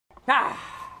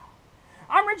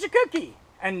I'm Richard Kooky,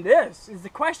 and this is the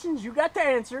questions you got to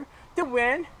answer to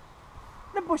win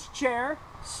the Bush Chair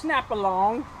Snap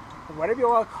Along, or whatever you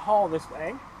want to call this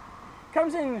thing.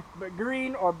 Comes in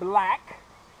green or black,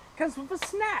 comes with a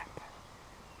snap.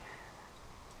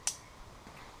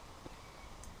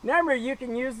 Remember, you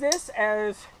can use this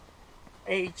as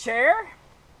a chair.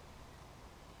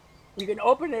 You can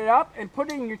open it up and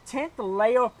put it in your tent to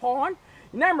lay upon.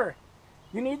 Remember,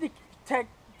 you need to protect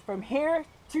from here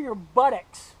to your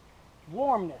buttocks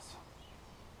warmness.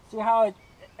 See how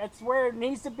that's where it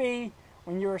needs to be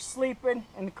when you're sleeping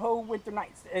in the cold winter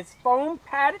nights. It's foam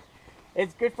padded.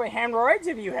 It's good for hemorrhoids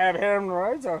if you have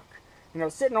hemorrhoids, or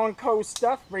sitting on cold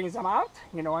stuff brings them out.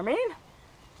 You know what I mean?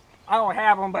 I don't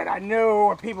have them, but I know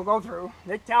what people go through.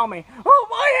 They tell me, "Oh,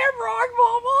 my hemorrhoid,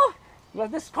 mama." Well,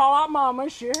 just call out mama,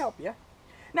 she'll help you.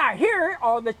 Now, here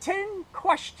are the 10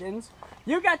 questions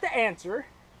you got to answer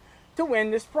to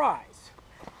win this prize.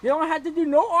 You don't have to do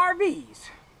no RVs.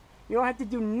 You don't have to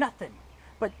do nothing,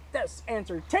 but just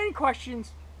answer 10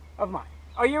 questions of mine.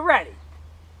 Are you ready?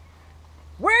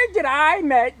 Where did I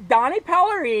met Donnie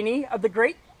Pallerini of the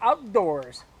Great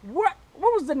Outdoors? What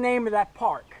was the name of that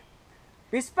park?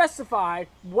 Be specified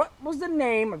what was the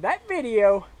name of that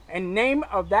video and name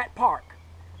of that park.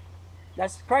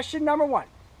 That's question number 1.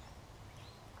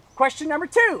 Question number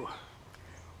 2.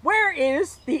 Where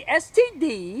is the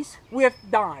STDs with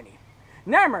Donnie?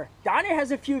 Remember, Donnie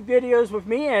has a few videos with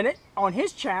me in it on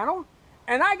his channel,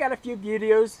 and I got a few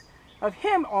videos of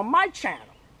him on my channel.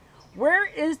 Where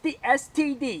is the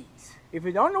STDs? If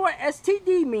you don't know what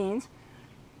STD means,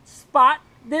 spot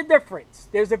the difference.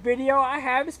 There's a video I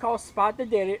have, it's called Spot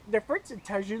the Difference. It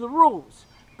tells you the rules.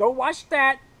 Go watch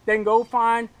that, then go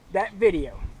find that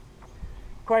video.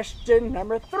 Question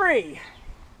number 3.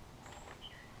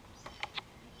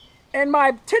 In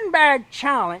my 10 bag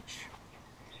challenge,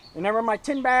 remember my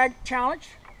 10 bag challenge?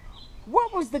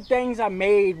 What was the things I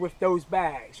made with those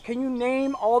bags? Can you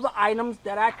name all the items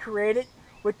that I created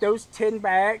with those 10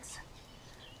 bags?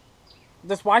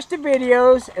 Just watch the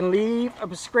videos and leave a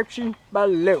description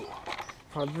below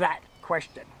for that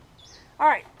question.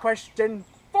 Alright, question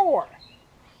 4.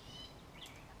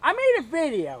 I made a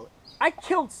video. I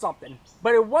killed something,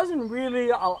 but it wasn't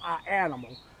really an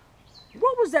animal.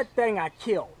 What was that thing I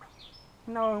killed?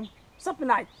 Something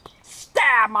I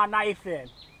stabbed my knife in.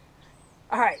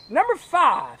 Alright, number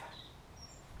 5.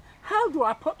 How do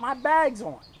I put my bags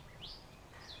on?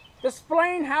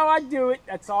 Explain how I do it.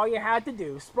 That's all you had to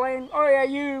do. Explain, oh yeah,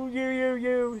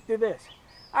 you do this.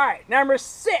 Alright, number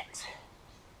 6.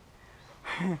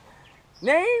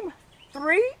 Name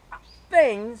 3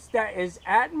 things that is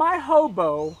at my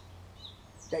hobo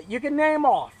that you can name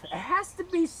off. It has to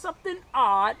be something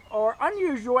odd or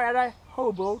unusual at a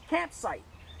hobo campsite.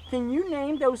 Can you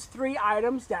name those 3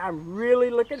 items that I'm really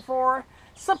looking for?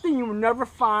 Something you will never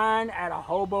find at a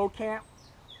hobo camp?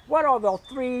 What are the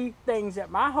 3 things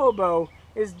that my hobo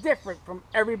is different from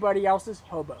everybody else's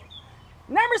hobo?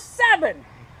 Number 7.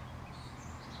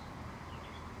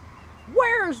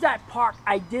 Where's that park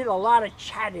I did a lot of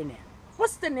chatting in?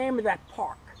 What's the name of that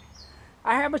park?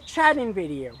 I have a chatting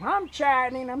video. I'm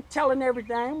chatting, I'm telling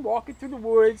everything, walking through the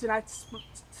woods, and I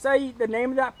say the name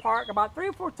of that park about 3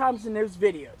 or 4 times in those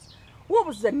videos. What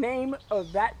was the name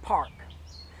of that park?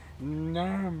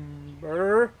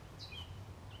 Number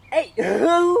 8.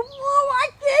 Oh, I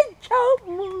can't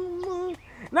count.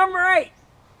 Number 8.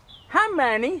 How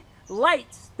many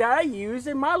lights did I use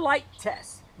in my light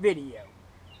test video?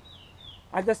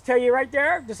 I just tell you right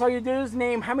there. Just all you do is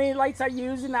name how many lights I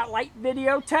use in that light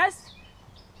video test.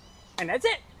 And that's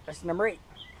it. That's number 8.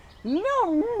 Number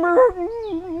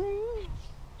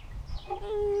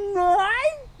 9.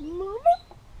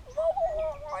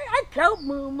 I count,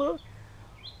 Mama.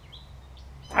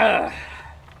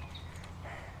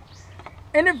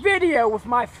 In a video with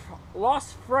my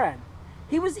lost friend,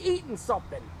 he was eating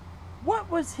something. What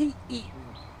was he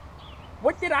eating?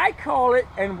 What did I call it,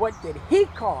 and what did he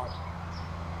call it?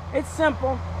 It's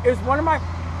simple. It was one of my...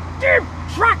 Damn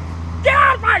truck! Get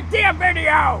out of my damn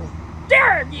video!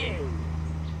 Damn you!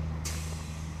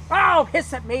 Oh,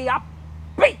 hiss at me. I'll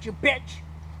beat you, bitch.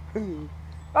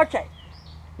 Okay.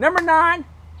 Number 9.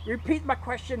 Repeat my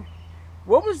question.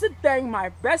 What was the thing my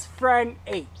best friend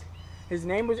ate? His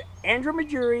name was Andrew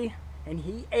Majuri, and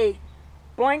he ate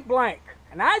blank blank.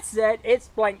 And I said it's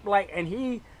blank blank, and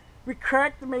he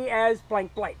corrected me as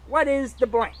blank blank. What is the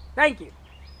blank? Thank you.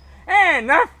 And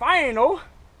the final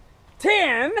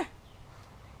 10.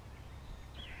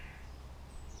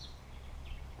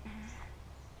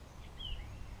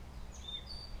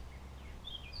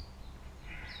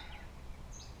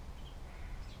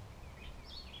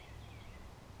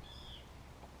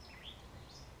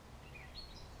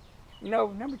 You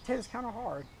know, number 10 is kind of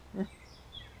hard.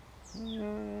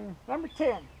 Number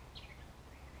 10.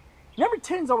 Number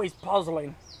 10 is always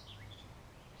puzzling.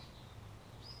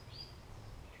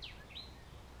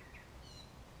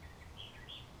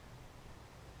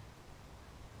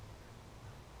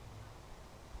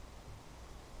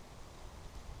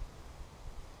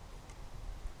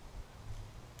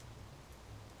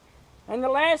 And the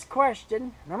last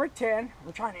question, number 10,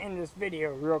 I'm trying to end this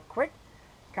video real quick.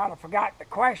 Kind of forgot the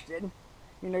question.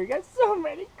 You know, you got so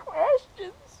many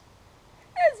questions.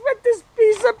 That's what this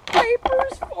piece of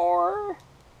paper's for.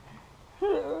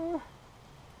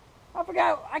 I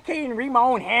forgot, I can't even read my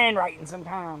own handwriting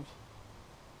sometimes.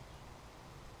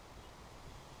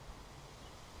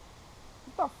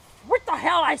 What the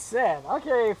hell I said?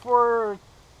 Okay, do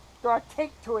I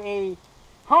take to a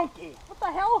honky? What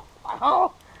the hell?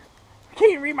 Oh. I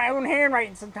can't even read my own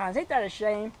handwriting sometimes. Ain't that a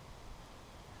shame?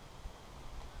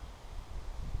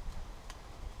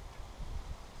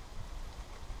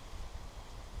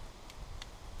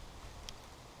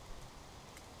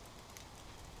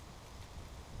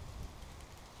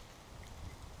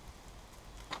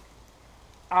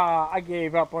 I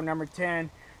gave up on number 10.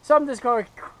 So I'm just going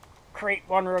to create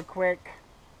one real quick.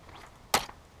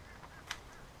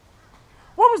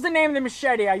 What was the name of the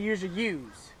machete I usually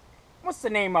use? What's the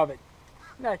name of it?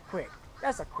 That's quick.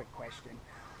 That's a quick question.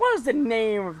 What is the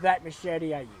name of that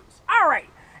machete I use? Alright,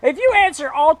 if you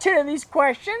answer all 10 of these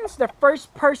questions, the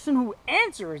first person who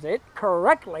answers it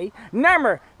correctly,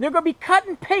 remember, they're going to be cut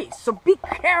and paste, so be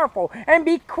careful and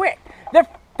be quick. The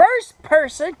first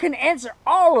person can answer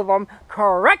all of them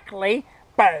correctly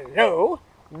below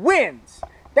wins.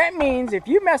 That means if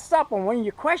you mess up on one of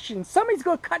your questions, somebody's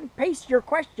going to cut and paste your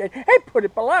question and put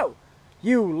it below.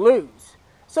 You lose.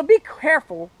 So be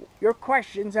careful your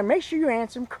questions and make sure you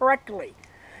answer them correctly.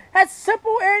 That's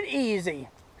simple and easy.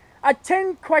 A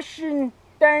 10 question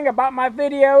thing about my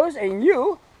videos, and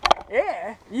you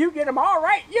get them all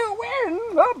right. You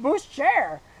win the Bush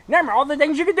chair. Remember all the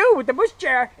things you can do with the Bush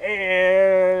chair.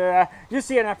 You'll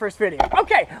see in that first video.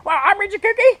 Okay, well, I'm Richard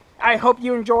Kooky. I hope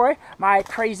you enjoy my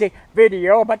crazy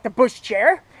video about the Bush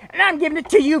chair. And I'm giving it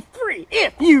to you free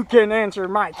if you can answer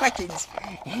my questions.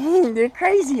 They're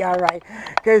crazy, all right.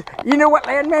 Because you know what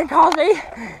Landman calls me?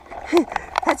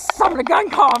 That's some of the gun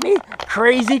call me.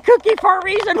 Crazy Kooky for a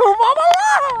reason. Who will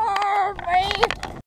love me?